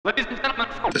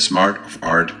the Smart of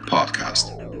Art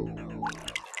podcast.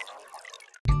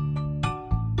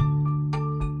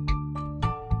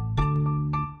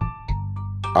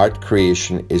 Art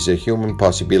creation is a human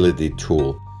possibility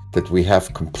tool that we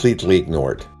have completely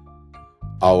ignored.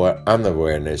 Our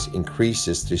unawareness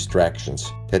increases distractions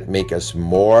that make us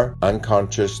more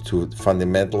unconscious to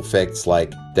fundamental facts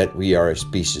like that we are a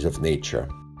species of nature.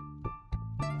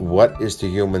 What is the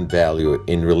human value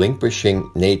in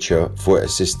relinquishing nature for a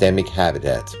systemic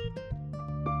habitat?